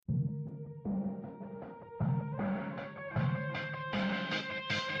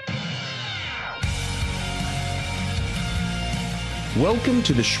Welcome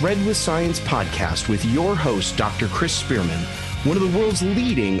to the Shred with Science podcast with your host, Dr. Chris Spearman, one of the world's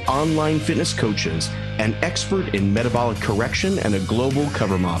leading online fitness coaches, an expert in metabolic correction, and a global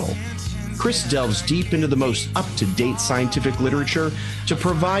cover model. Chris delves deep into the most up-to-date scientific literature to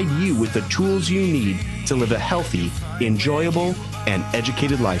provide you with the tools you need to live a healthy, enjoyable, and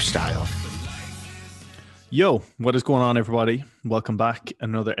educated lifestyle. Yo, what is going on, everybody? Welcome back.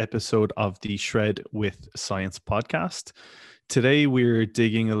 Another episode of the Shred with Science podcast. Today, we're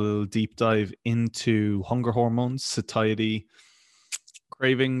digging a little deep dive into hunger hormones, satiety,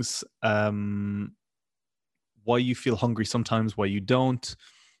 cravings, why you feel hungry sometimes, why you don't,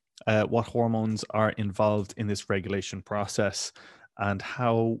 what hormones are involved in this regulation process, and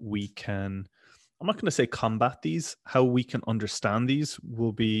how we can, I'm not going to say combat these, how we can understand these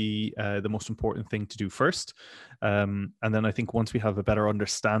will be the most important thing to do first. And then I think once we have a better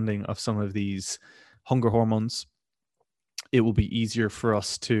understanding of some of these hunger hormones, it will be easier for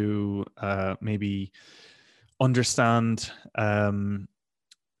us to maybe understand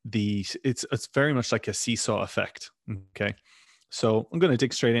it's very much like a seesaw effect. Okay. So I'm going to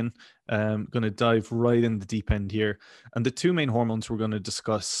dig straight in. I'm going to dive right in the deep end here. And the two main hormones we're going to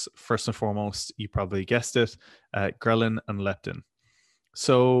discuss, first and foremost, you probably guessed it, ghrelin and leptin.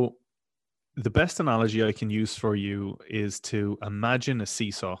 So the best analogy I can use for you is to imagine a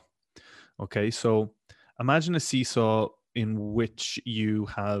seesaw. Okay, so imagine a seesaw in which you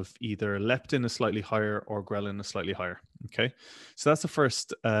have either leptin is slightly higher or ghrelin is slightly higher. Okay, so that's the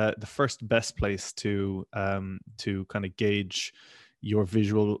first best place to kind of gauge your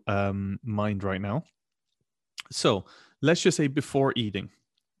visual mind right now. So let's just say before eating.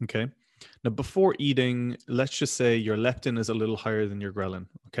 Okay, now before eating, let's just say your leptin is a little higher than your ghrelin.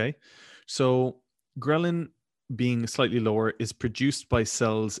 Okay, so ghrelin being slightly lower is produced by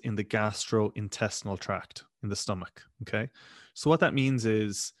cells in the gastrointestinal tract in the stomach. Okay, so what that means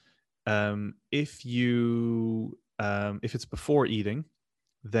is if it's before eating,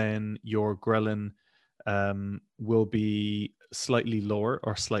 then your ghrelin will be slightly lower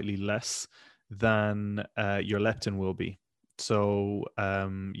or slightly less than your leptin will be. So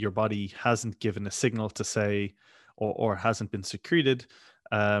your body hasn't given a signal to say, or hasn't been secreted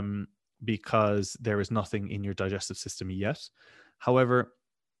because there is nothing in your digestive system yet. However,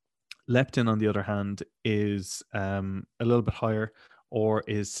 leptin, on the other hand, is a little bit higher, or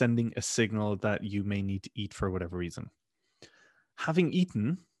is sending a signal that you may need to eat for whatever reason. Having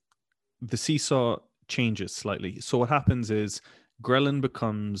eaten, the seesaw changes slightly. So what happens is ghrelin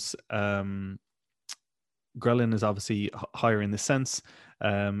becomes ghrelin is obviously higher in the sense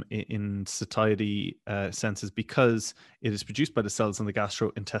in satiety senses, because it is produced by the cells in the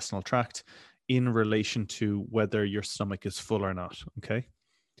gastrointestinal tract in relation to whether your stomach is full or not. Okay.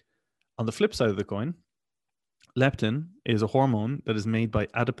 On the flip side of the coin, leptin is a hormone that is made by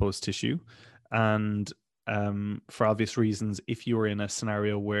adipose tissue. And for obvious reasons, if you are in a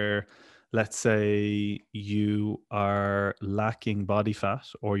scenario where, let's say, you are lacking body fat,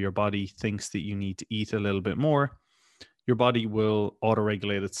 or your body thinks that you need to eat a little bit more, your body will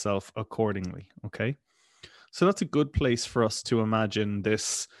autoregulate itself accordingly. Okay. So that's a good place for us to imagine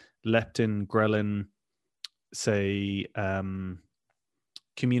this leptin, ghrelin, say,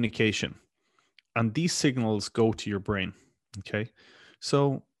 communication. And these signals go to your brain. Okay.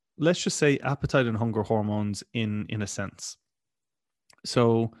 So let's just say appetite and hunger hormones in a sense.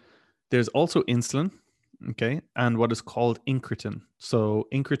 So there's also insulin, okay, and what is called incretin. So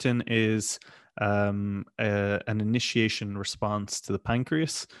incretin is an initiation response to the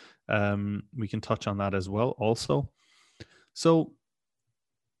pancreas. We can touch on that as well also. So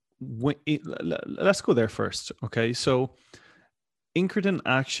let's go there first, okay? So incretin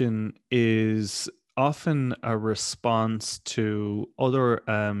action is often a response to other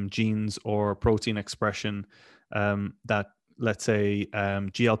genes or protein expression that, let's say,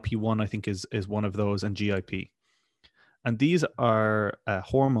 GLP-1, I think, is one of those, and GIP. And these are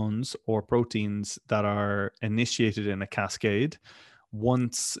hormones or proteins that are initiated in a cascade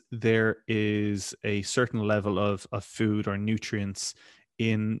once there is a certain level of food or nutrients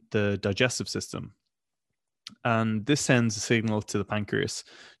in the digestive system. And this sends a signal to the pancreas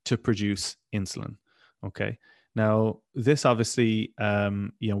to produce insulin. Okay. Now, this obviously,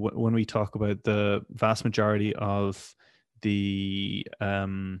 when we talk about the vast majority of the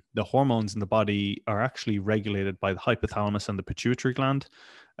hormones in the body are actually regulated by the hypothalamus and the pituitary gland,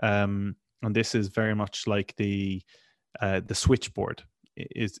 and this is very much like the switchboard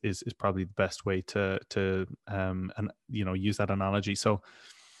is probably the best way to use that analogy. So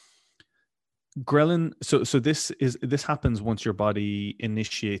ghrelin, so this happens once your body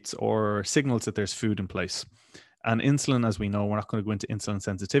initiates or signals that there's food in place. And insulin, as we know, we're not going to go into insulin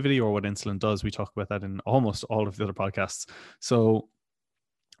sensitivity or what insulin does. We talk about that in almost all of the other podcasts. So,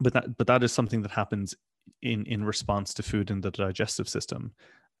 but that is something that happens in response to food in the digestive system,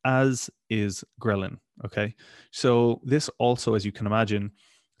 as is ghrelin. Okay, so this also, as you can imagine,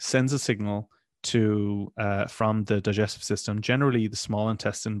 sends a signal to from the digestive system, generally the small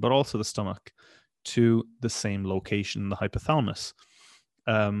intestine, but also the stomach, to the same location, the hypothalamus.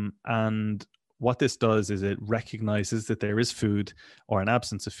 And what this does is it recognizes that there is food or an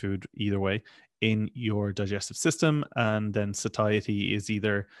absence of food, either way, in your digestive system, and then satiety is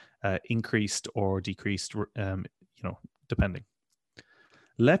either increased or decreased, depending.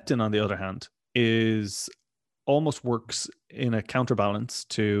 Leptin, on the other hand, is almost works in a counterbalance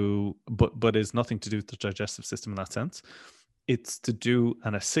to, but is nothing to do with the digestive system in that sense. It's to do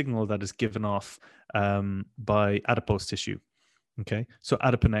and a signal that is given off by adipose tissue. Okay, so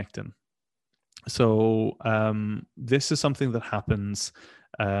adiponectin. So this is something that happens.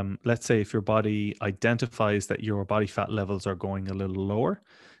 Let's say if your body identifies that your body fat levels are going a little lower,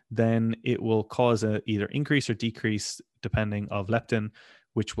 then it will cause a either increase or decrease depending of leptin,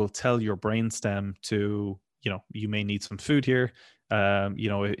 which will tell your brainstem to, you may need some food here.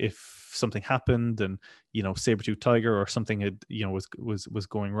 If something happened and, saber-tooth tiger or something had, was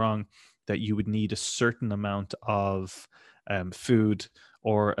going wrong, that you would need a certain amount of food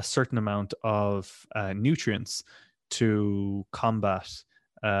or a certain amount of nutrients to combat,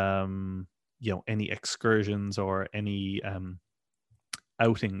 any excursions or any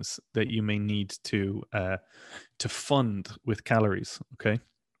outings that you may need to fund with calories. Okay,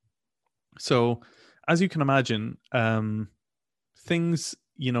 so as you can imagine, things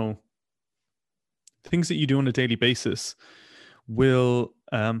that you do on a daily basis will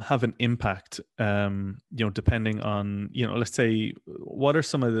have an impact, depending on, let's say, what are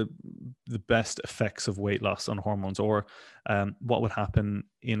some of the best effects of weight loss on hormones, or what would happen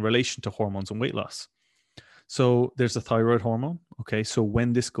in relation to hormones and weight loss. So there's a thyroid hormone. Okay, so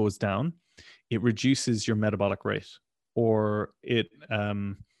when this goes down, it reduces your metabolic rate, or it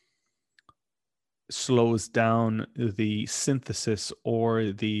slows down the synthesis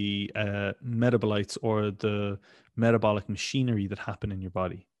or the metabolites or the metabolic machinery that happen in your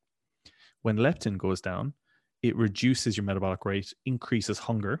body. When leptin goes down, it reduces your metabolic rate, increases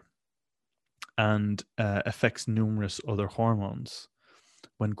hunger, and affects numerous other hormones.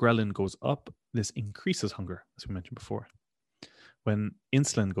 When ghrelin goes up, this increases hunger, as we mentioned before. When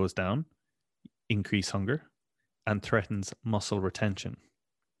insulin goes down, increase hunger and threatens muscle retention.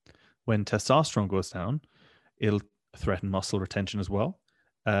 When testosterone goes down, it'll threaten muscle retention as well,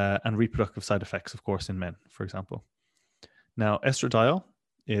 and reproductive side effects, of course, in men, for example. Now, estradiol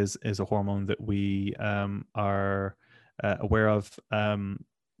is a hormone that we are aware of.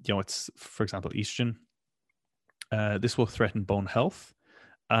 It's, for example, estrogen. This will threaten bone health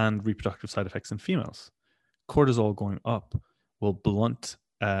and reproductive side effects in females. Cortisol going up will blunt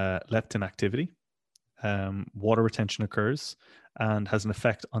leptin activity. Water retention occurs and has an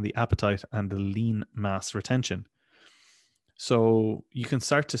effect on the appetite and the lean mass retention. So you can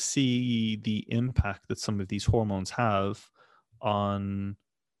start to see the impact that some of these hormones have on,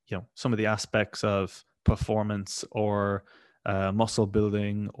 some of the aspects of performance or muscle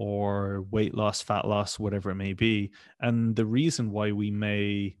building or weight loss, fat loss, whatever it may be. And the reason why we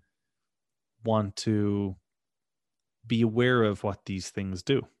may want to be aware of what these things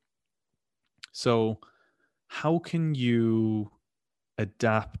do. So how can you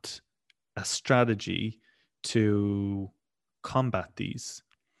adapt a strategy to combat these?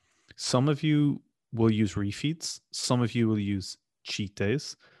 Some of you will use refeeds. Some of you will use cheat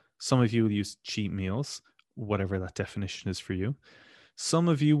days. Some of you will use cheat meals, whatever that definition is for you. Some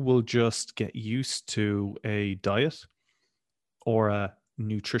of you will just get used to a diet or a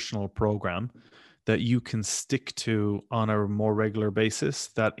nutritional program that you can stick to on a more regular basis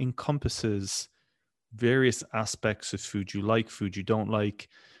that encompasses various aspects of food you like, food you don't like,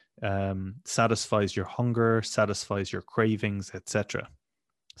 satisfies your hunger, satisfies your cravings, etc.,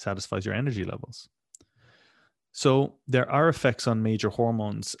 satisfies your energy levels. So there are effects on major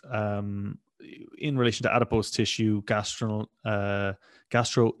hormones in relation to adipose tissue,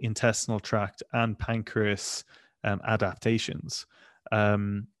 gastrointestinal tract, and pancreas adaptations.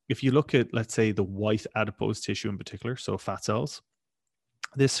 If you look at, let's say, the white adipose tissue in particular, so fat cells,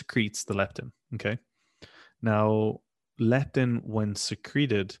 this secretes the leptin. Okay. Now, leptin, when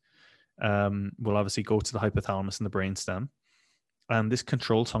secreted, will obviously go to the hypothalamus and the brainstem, and this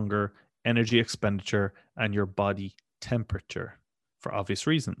controls hunger, energy expenditure, and your body temperature for obvious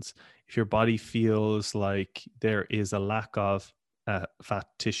reasons. If your body feels like there is a lack of fat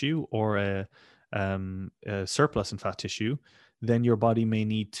tissue or a surplus in fat tissue, then your body may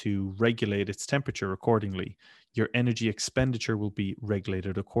need to regulate its temperature accordingly. Your energy expenditure will be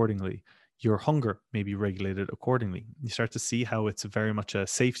regulated accordingly. Your hunger may be regulated accordingly. You start to see how it's very much a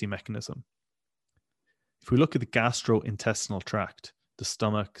safety mechanism. If we look at the gastrointestinal tract, the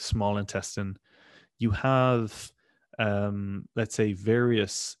stomach, small intestine, you have, let's say,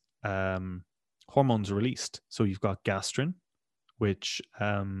 various hormones released. So you've got gastrin, which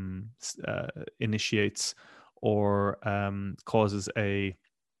initiates or causes an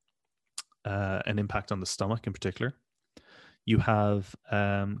impact on the stomach in particular. You have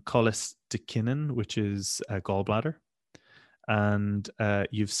cholecystokinin, which is gallbladder, and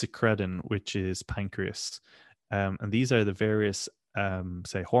you've secretin, which is pancreas. And these are the various,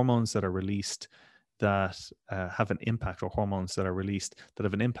 say, hormones that are released that have an impact, or hormones that are released that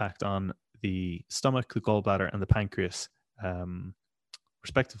have an impact on the stomach, the gallbladder, and the pancreas,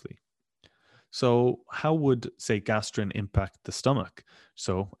 respectively. So how would, say, gastrin impact the stomach?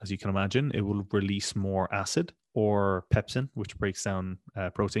 So as you can imagine, it will release more acid, or pepsin, which breaks down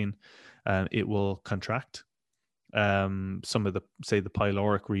protein. It will contract some of the, say, the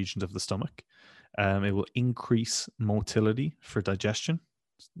pyloric regions of the stomach. It will increase motility for digestion.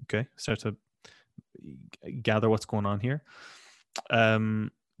 Okay, start to gather what's going on here.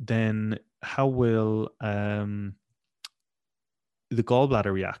 Then how will the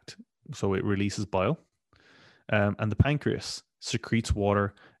gallbladder react? So it releases bile, and the pancreas secretes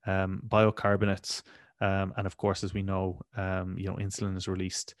water, biocarbonates, and of course, as we know, insulin is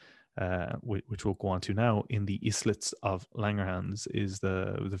released, which we'll go on to now, in the islets of Langerhans, is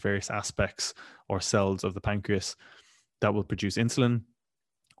the various aspects or cells of the pancreas that will produce insulin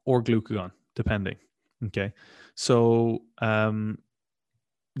or glucagon, depending. Okay, so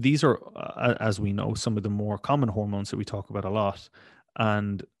these are, as we know, some of the more common hormones that we talk about a lot,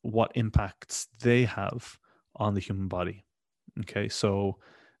 and what impacts they have on the human body. Okay, so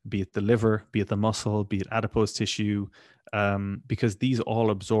be it the liver, be it the muscle, be it adipose tissue, because these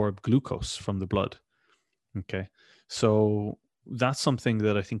all absorb glucose from the blood. Okay, so that's something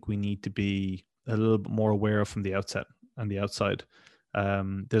that I think we need to be a little bit more aware of from the outset and the outside.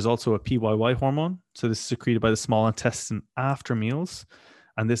 There's also a PYY hormone. So this is secreted by the small intestine after meals.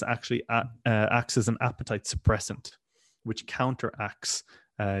 And this actually acts as an appetite suppressant, which counteracts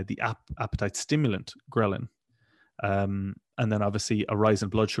the appetite stimulant, ghrelin. And then obviously a rise in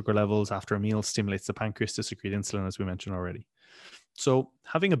blood sugar levels after a meal stimulates the pancreas to secrete insulin, as we mentioned already. So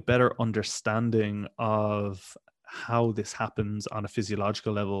having a better understanding of how this happens on a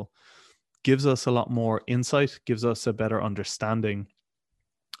physiological level gives us a lot more insight, gives us a better understanding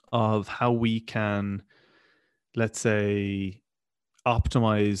of how we can, let's say,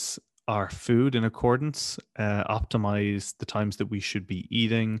 optimize our food in accordance, optimize the times that we should be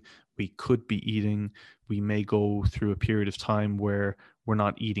eating, we could be eating, we may go through a period of time where we're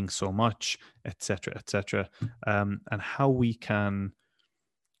not eating so much, etc., etc., and how we can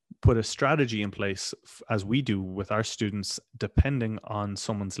put a strategy in place, as we do with our students, depending on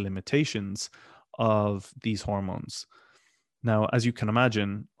someone's limitations of these hormones. Now, as you can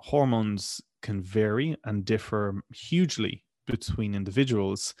imagine, hormones can vary and differ hugely between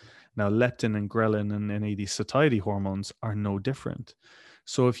individuals. Now, leptin and ghrelin and any of these satiety hormones are no different.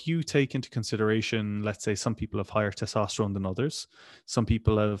 So if you take into consideration, let's say some people have higher testosterone than others, some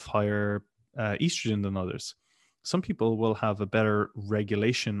people have higher estrogen than others, some people will have a better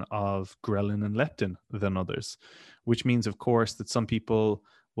regulation of ghrelin and leptin than others, which means, of course, that some people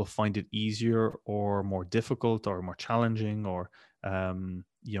will find it easier or more difficult or more challenging, or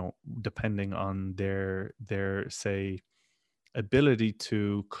depending on their say ability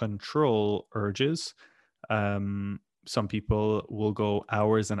to control urges. Some people will go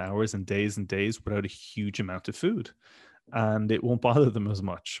hours and hours and days without a huge amount of food, and it won't bother them as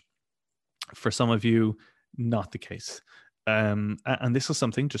much. For some of you, not the case. And this is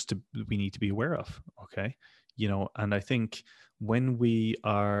something we need to be aware of. Okay. And I think when we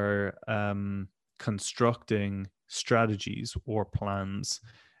are constructing strategies or plans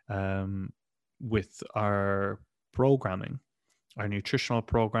with our programming, our nutritional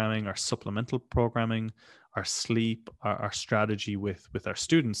programming, our supplemental programming, our sleep, our strategy with our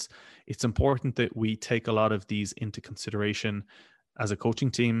students, it's important that we take a lot of these into consideration as a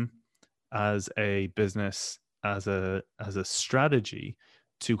coaching team, as a business, as a strategy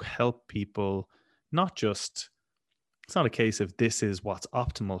to help people. Not just, it's not a case of this is what's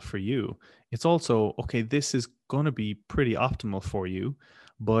optimal for you. It's also, okay, this is going to be pretty optimal for you,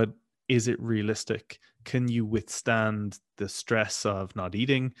 but is it realistic? Can you withstand the stress of not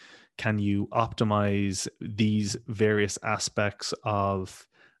eating? Can you optimize these various aspects of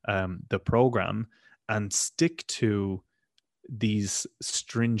the program and stick to these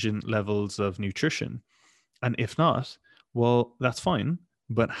stringent levels of nutrition? And if not, well, that's fine.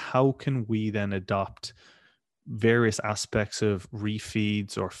 But how can we then adopt various aspects of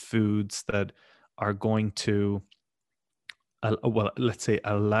refeeds or foods that are going to, well, let's say,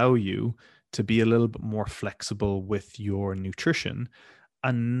 allow you to be a little bit more flexible with your nutrition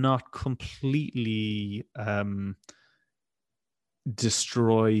and not completely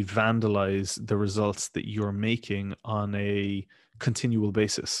destroy, vandalize the results that you're making on a continual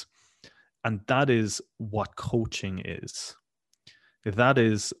basis? And that is what coaching is. That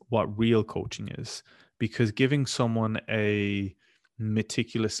is what real coaching is. Because giving someone a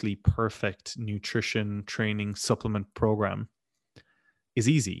meticulously perfect nutrition training supplement program is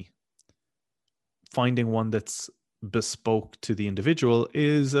easy. Finding one that's bespoke to the individual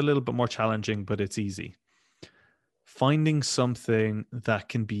is a little bit more challenging, but it's easy. Finding something that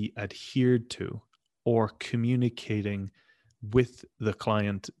can be adhered to or communicating with the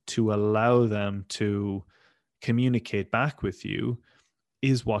client to allow them to communicate back with you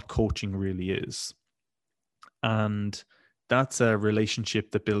is what coaching really is. And that's a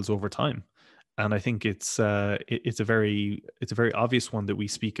relationship that builds over time. And I think it's a very obvious one that we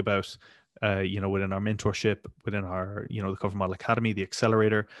speak about, within our mentorship, within our, the Cover Model Academy, the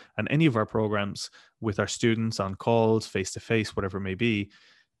Accelerator, and any of our programs with our students on calls, face to face, whatever it may be.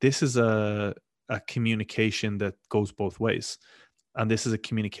 This is a communication that goes both ways. And this is a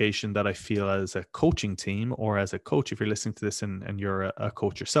communication that I feel as a coaching team or as a coach, if you're listening to this and you're a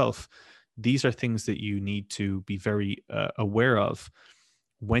coach yourself, these are things that you need to be very aware of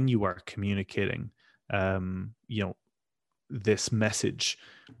when you are communicating, this message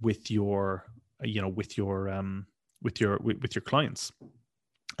with your clients.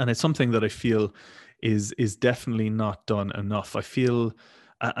 And it's something that I feel is definitely not done enough. I feel,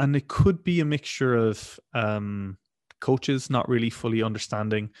 and it could be a mixture of coaches not really fully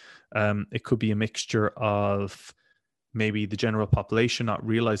understanding. It could be a mixture of maybe the general population not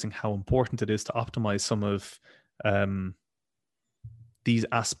realizing how important it is to optimize some of these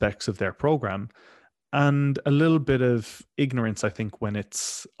aspects of their program, and a little bit of ignorance, I think, when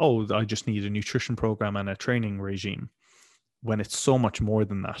it's, I just need a nutrition program and a training regime, when it's so much more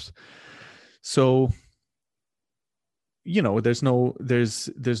than that. So, there's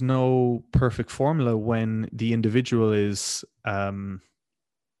no perfect formula when the individual is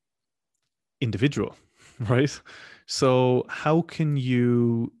individual, right? So how can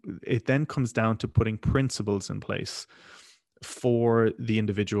it then comes down to putting principles in place for the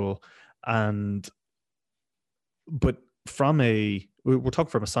individual. But we're talking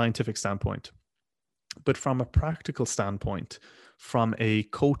from a scientific standpoint, but from a practical standpoint, from a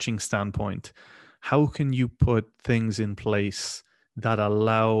coaching standpoint, how can you put things in place that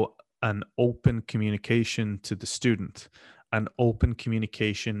allow an open communication to the student, an open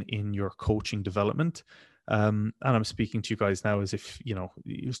communication in your coaching development? And I'm speaking to you guys now as if,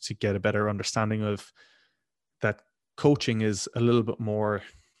 used to get a better understanding of that coaching is a little bit more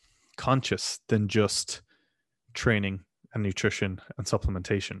conscious than just training and nutrition and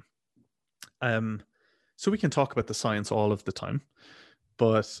supplementation. So we can talk about the science all of the time,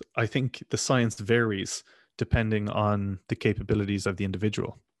 but I think the science varies depending on the capabilities of the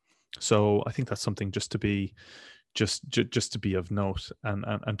individual. So I think that's something just to be of note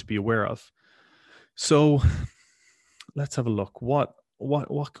and to be aware of. So let's have a look. What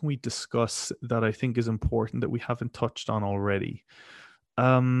can we discuss that I think is important that we haven't touched on already?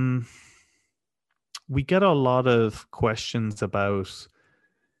 We get a lot of questions about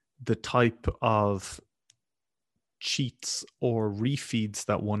the type of cheats or refeeds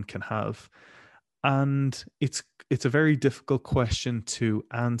that one can have. And it's a very difficult question to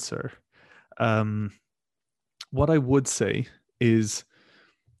answer. What I would say is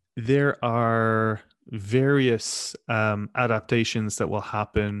there are various adaptations that will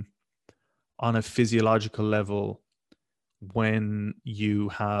happen on a physiological level when you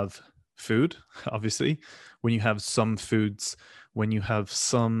have food, obviously, when you have some foods, when you have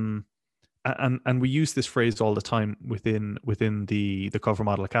some, and we use this phrase all the time within the Cover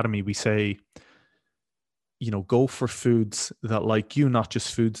Model Academy. We say, go for foods that like you, not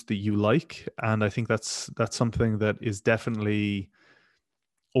just foods that you like. And I think that's something that is definitely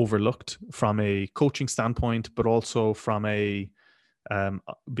overlooked from a coaching standpoint, but also from a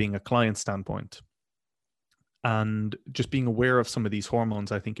being a client standpoint. And just being aware of some of these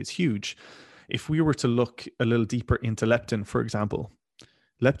hormones, I think, is huge. If we were to look a little deeper into leptin, for example,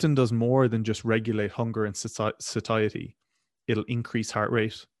 leptin does more than just regulate hunger and satiety. It'll increase heart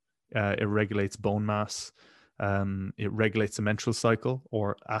rate. It regulates bone mass. It regulates the menstrual cycle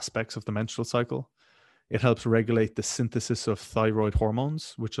or aspects of the menstrual cycle. It helps regulate the synthesis of thyroid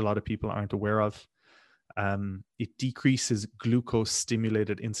hormones, which a lot of people aren't aware of. It decreases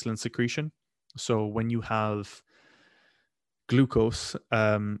glucose-stimulated insulin secretion. So when you have glucose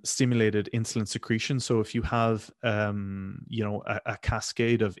stimulated insulin secretion, so if you have a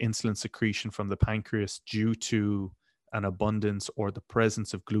cascade of insulin secretion from the pancreas due to an abundance or the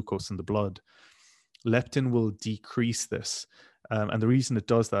presence of glucose in the blood, leptin will decrease this. And the reason it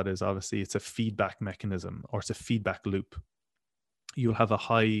does that is obviously it's a feedback mechanism, or it's a feedback loop. You'll have a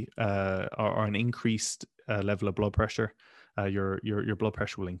high or an increased level of blood pressure. Your blood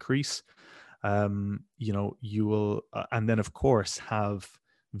pressure will increase. You will, and then of course have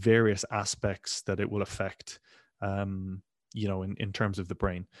various aspects that it will affect. In terms of the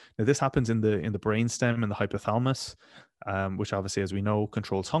brain. Now, this happens in the brainstem and the hypothalamus, which obviously, as we know,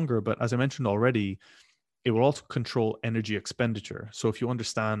 controls hunger. But as I mentioned already, it will also control energy expenditure. So if you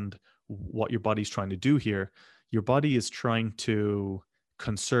understand what your body's trying to do here, your body is trying to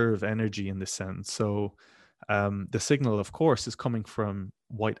conserve energy in this sense. So the signal, of course, is coming from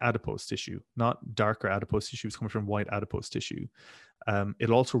white adipose tissue, not darker adipose tissue. It's coming from white adipose tissue.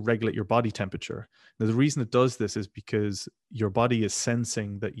 It'll also regulate your body temperature. Now, the reason it does this is because your body is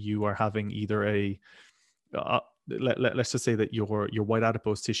sensing that you are having either let's just say that your white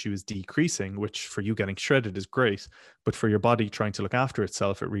adipose tissue is decreasing, which for you getting shredded is great, but for your body trying to look after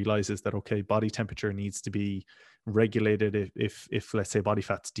itself, it realizes that, okay, body temperature needs to be regulated if let's say body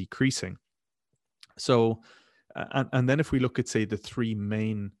fat's decreasing. So, and then if we look at, say, the three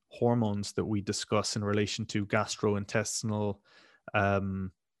main hormones that we discuss in relation to gastrointestinal,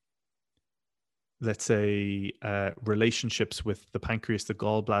 let's say, relationships with the pancreas, the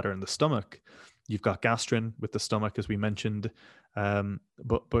gallbladder, and the stomach, you've got gastrin with the stomach, as we mentioned.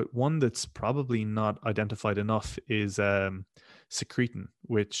 But one that's probably not identified enough is secretin,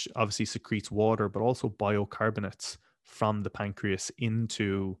 which obviously secretes water, but also biocarbonates from the pancreas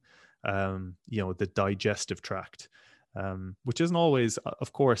into the digestive tract, which isn't always,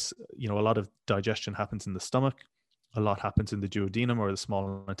 of course, a lot of digestion happens in the stomach, a lot happens in the duodenum or the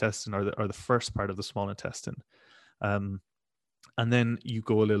small intestine, or the first part of the small intestine. And then you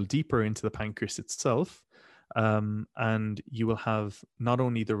go a little deeper into the pancreas itself, and you will have not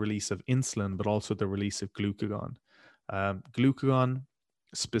only the release of insulin, but also the release of glucagon. Glucagon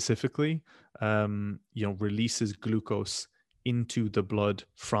specifically, releases glucose into the blood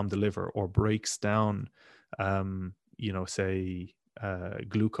from the liver, or breaks down,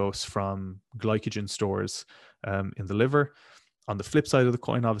 glucose from glycogen stores in the liver. On the flip side of the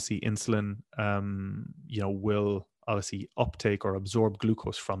coin, obviously, insulin, will obviously uptake or absorb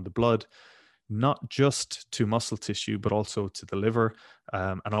glucose from the blood, not just to muscle tissue, but also to the liver,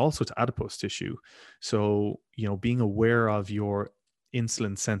 and also to adipose tissue. So, being aware of your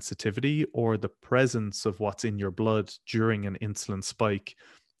insulin sensitivity or the presence of what's in your blood during an insulin spike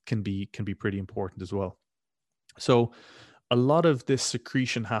can be pretty important as well. So a lot of this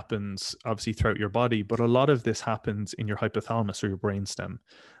secretion happens obviously throughout your body, but a lot of this happens in your hypothalamus or your brainstem.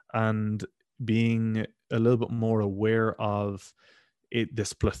 And being a little bit more aware of it,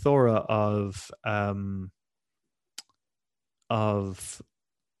 this plethora of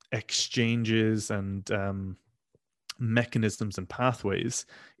exchanges and mechanisms and pathways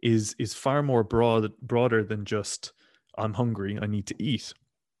is far more broader than just, I'm hungry, I need to eat.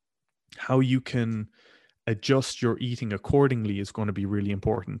 How you can adjust your eating accordingly is going to be really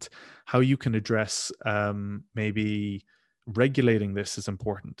important. How you can address maybe regulating this is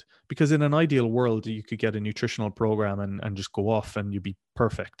important, because in an ideal world you could get a nutritional program and just go off and you'd be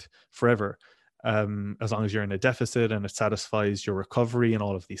perfect forever, as long as you're in a deficit and it satisfies your recovery and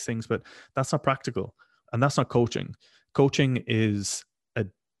all of these things. But that's not practical, and that's not coaching. Coaching is a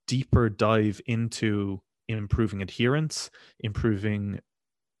deeper dive into improving adherence, improving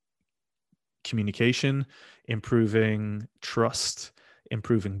communication, improving trust,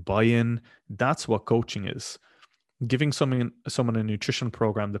 improving buy-in. That's what coaching is. Giving someone a nutrition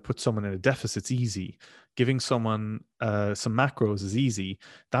program that puts someone in a deficit's easy. Giving someone some macros is easy.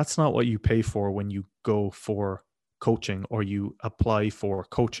 That's not what you pay for when you go for coaching, or you apply for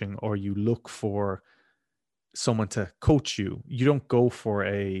coaching, or you look for someone to coach you. You don't go for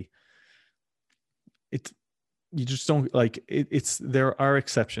you just don't, like, there are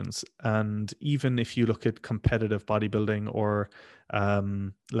exceptions. And even if you look at competitive bodybuilding or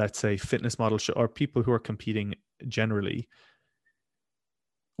let's say fitness models or people who are competing generally,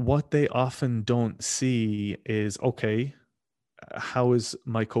 what they often don't see is, okay, how is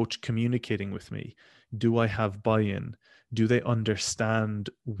my coach communicating with me? Do I have buy-in? Do they understand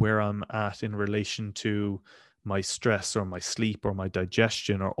where I'm at in relation to my stress or my sleep or my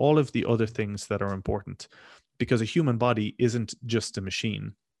digestion or all of the other things that are important. Because a human body isn't just a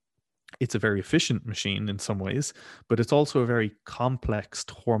machine. It's a very efficient machine in some ways, but it's also a very complex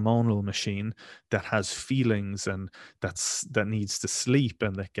hormonal machine that has feelings and that needs to sleep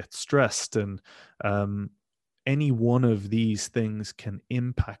and that gets stressed. And any one of these things can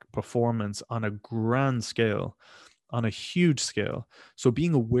impact performance on a grand scale, on a huge scale. So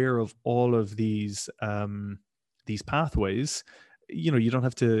being aware of all of these pathways, you don't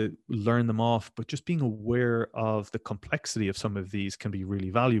have to learn them off, but just being aware of the complexity of some of these can be really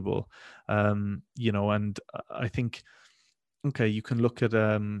valuable. And I think, okay, you can look at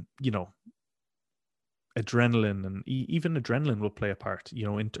adrenaline, and even adrenaline will play a part,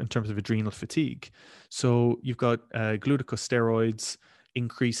 in terms of adrenal fatigue. So you've got glucocorticoids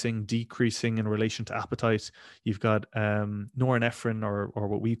increasing, decreasing in relation to appetite. You've got norepinephrine, or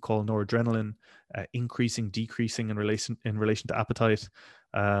what we call noradrenaline, increasing, decreasing in relation to appetite.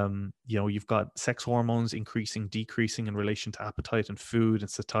 You've got sex hormones increasing, decreasing in relation to appetite and food and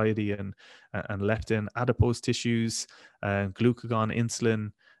satiety and leptin, adipose tissues, glucagon,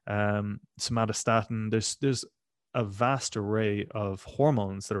 insulin, somatostatin. There's a vast array of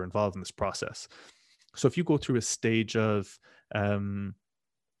hormones that are involved in this process. So if you go through a stage of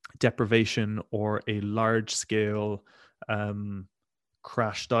deprivation or a large scale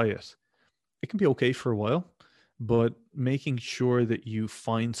crash diet, it can be okay for a while, but making sure that you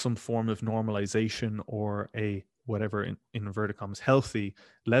find some form of normalization or a whatever in inverted commas healthy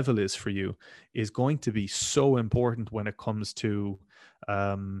level is for you is going to be so important when it comes to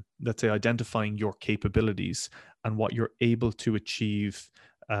let's say identifying your capabilities and what you're able to achieve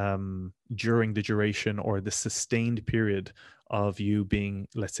during the duration or the sustained period of you being,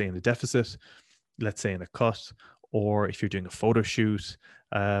 let's say, in a deficit, let's say in a cut, or if you're doing a photo shoot.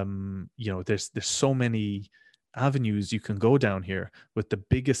 There's so many avenues you can go down here, with the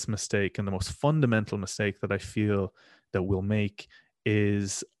biggest mistake and the most fundamental mistake that I feel that we'll make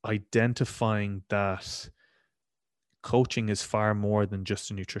is identifying that coaching is far more than just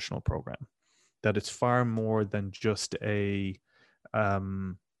a nutritional program, that it's far more than just a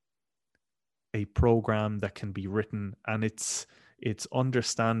program that can be written. And it's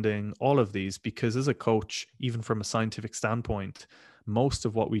understanding all of these, because as a coach, even from a scientific standpoint, most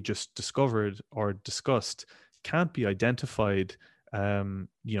of what we just discovered or discussed can't be identified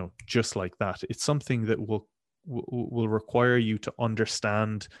just like that. It's something that will require you to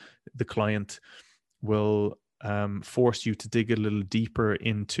understand the client, will force you to dig a little deeper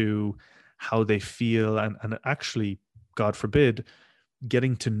into how they feel, and actually, God forbid,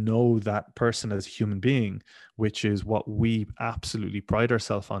 getting to know that person as a human being, which is what we absolutely pride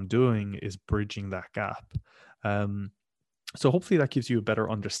ourselves on doing, is bridging that gap. So hopefully that gives you a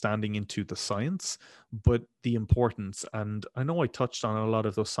better understanding into the science, but the importance. And I know I touched on a lot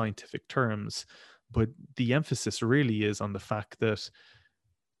of those scientific terms, but the emphasis really is on the fact that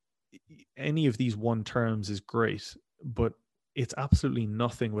any of these one terms is great, but it's absolutely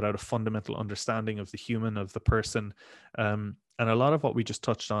nothing without a fundamental understanding of the human, of the person. And a lot of what we just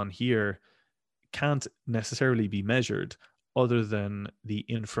touched on here can't necessarily be measured other than the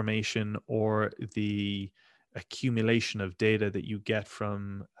information or the accumulation of data that you get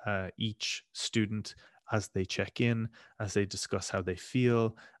from each student as they check in, as they discuss how they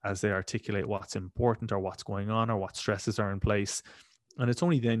feel, as they articulate what's important or what's going on or what stresses are in place. And it's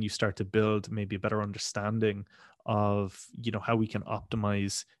only then you start to build maybe a better understanding of, how we can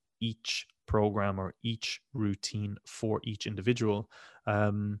optimize each program or each routine for each individual.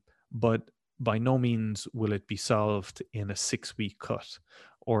 But by no means will it be solved in a 6-week cut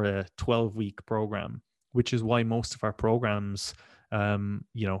or a 12-week program, which is why most of our programs,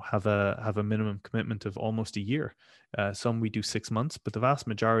 have a minimum commitment of almost a year. Some we do 6 months, but the vast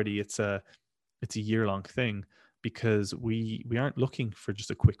majority it's a year-long thing, because we aren't looking for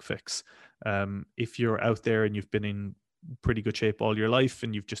just a quick fix. If you're out there and you've been in pretty good shape all your life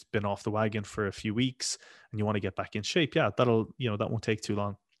and you've just been off the wagon for a few weeks and you want to get back in shape, yeah, that won't take too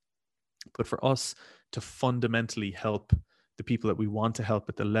long. But for us to fundamentally help the people that we want to help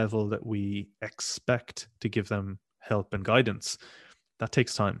at the level that we expect to give them help and guidance, that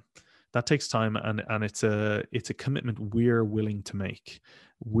takes time. And it's a commitment we're willing to make.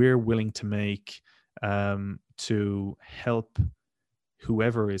 We're willing to make to help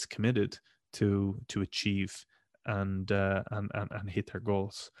whoever is committed to achieve and hit their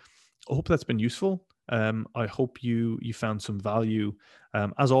goals. I hope that's been useful. I hope you found some value.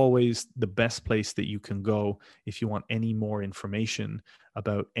 As always, the best place that you can go if you want any more information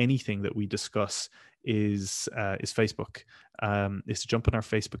about anything that we discuss is Facebook. Is to jump in our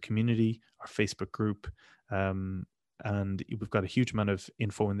Facebook community, our Facebook group. And we've got a huge amount of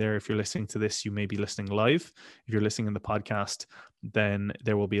info in there. If you're listening to this, you may be listening live. If you're listening in the podcast, then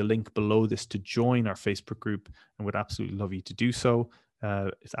there will be a link below this to join our Facebook group, and would absolutely love you to do so.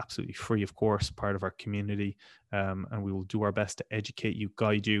 It's absolutely free, of course, part of our community, and we will do our best to educate you,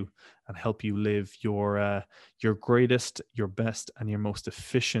 guide you, and help you live your greatest, your best, and your most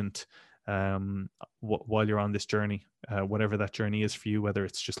efficient while you're on this journey, whatever that journey is for you, whether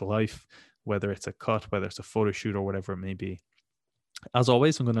it's just life, whether it's a cut, whether it's a photo shoot, or whatever it may be. As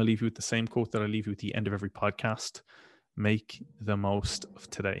always, I'm going to leave you with the same quote that I leave you at the end of every podcast. Make the most of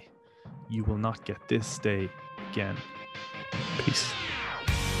today. You will not get this day again. Peace.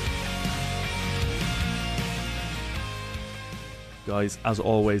 Guys, as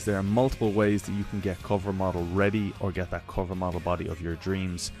always, there are multiple ways that you can get cover model ready or get that cover model body of your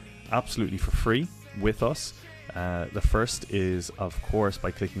dreams absolutely for free with us. The first is, of course,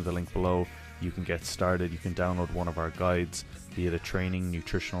 by clicking the link below. You can get started. You can download one of our guides, be it a training,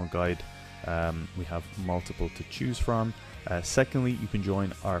 nutritional guide. We have multiple to choose from. Secondly, you can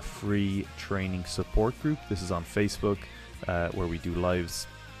join our free training support group. This is on Facebook, where we do lives.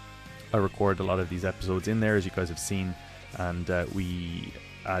 I record a lot of these episodes in there, as you guys have seen, and we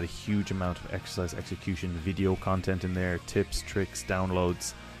add a huge amount of exercise execution video content in there, tips, tricks,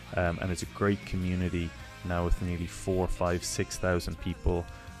 downloads, and it's a great community now with nearly 4,000, 5,000, 6,000 people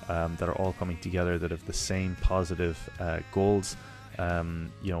that are all coming together that have the same positive goals.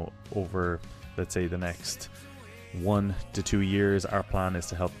 Over, let's say, the next 1 to 2 years, our plan is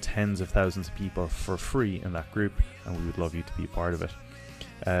to help tens of thousands of people for free in that group, and we would love you to be a part of it.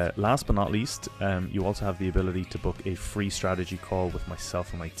 Last but not least, you also have the ability to book a free strategy call with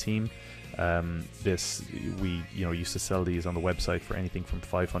myself and my team. We used to sell these on the website for anything from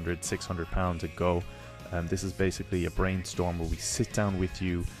 £500, £600 a go. This is basically a brainstorm where we sit down with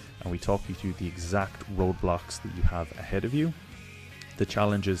you and we talk you through the exact roadblocks that you have ahead of you, the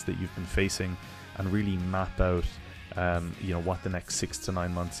challenges that you've been facing, and really map out what the next 6 to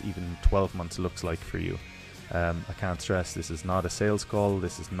 9 months, even 12 months looks like for you. I can't stress, this is not a sales call.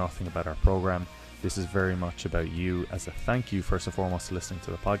 This is nothing about our program. This is very much about you as a thank you, first and foremost, to listening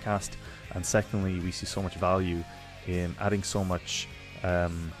to the podcast. And secondly, we see so much value in adding so much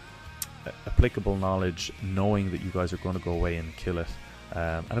applicable knowledge, knowing that you guys are going to go away and kill it.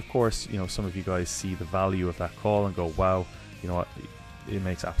 And of course, some of you guys see the value of that call and go, wow, you know what, it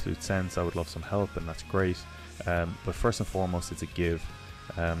makes absolute sense. I would love some help, and that's great. But first and foremost, it's a give.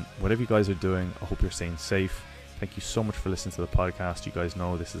 Whatever you guys are doing, I hope you're staying safe. Thank you so much for listening to the podcast. You guys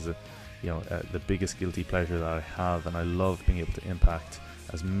know this is the biggest guilty pleasure that I have, and I love being able to impact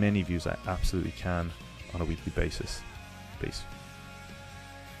as many of you as I absolutely can on a weekly basis. Peace.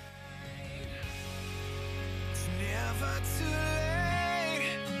 It's never too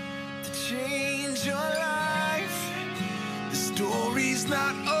late to change your life. The story's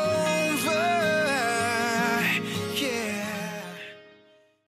not over.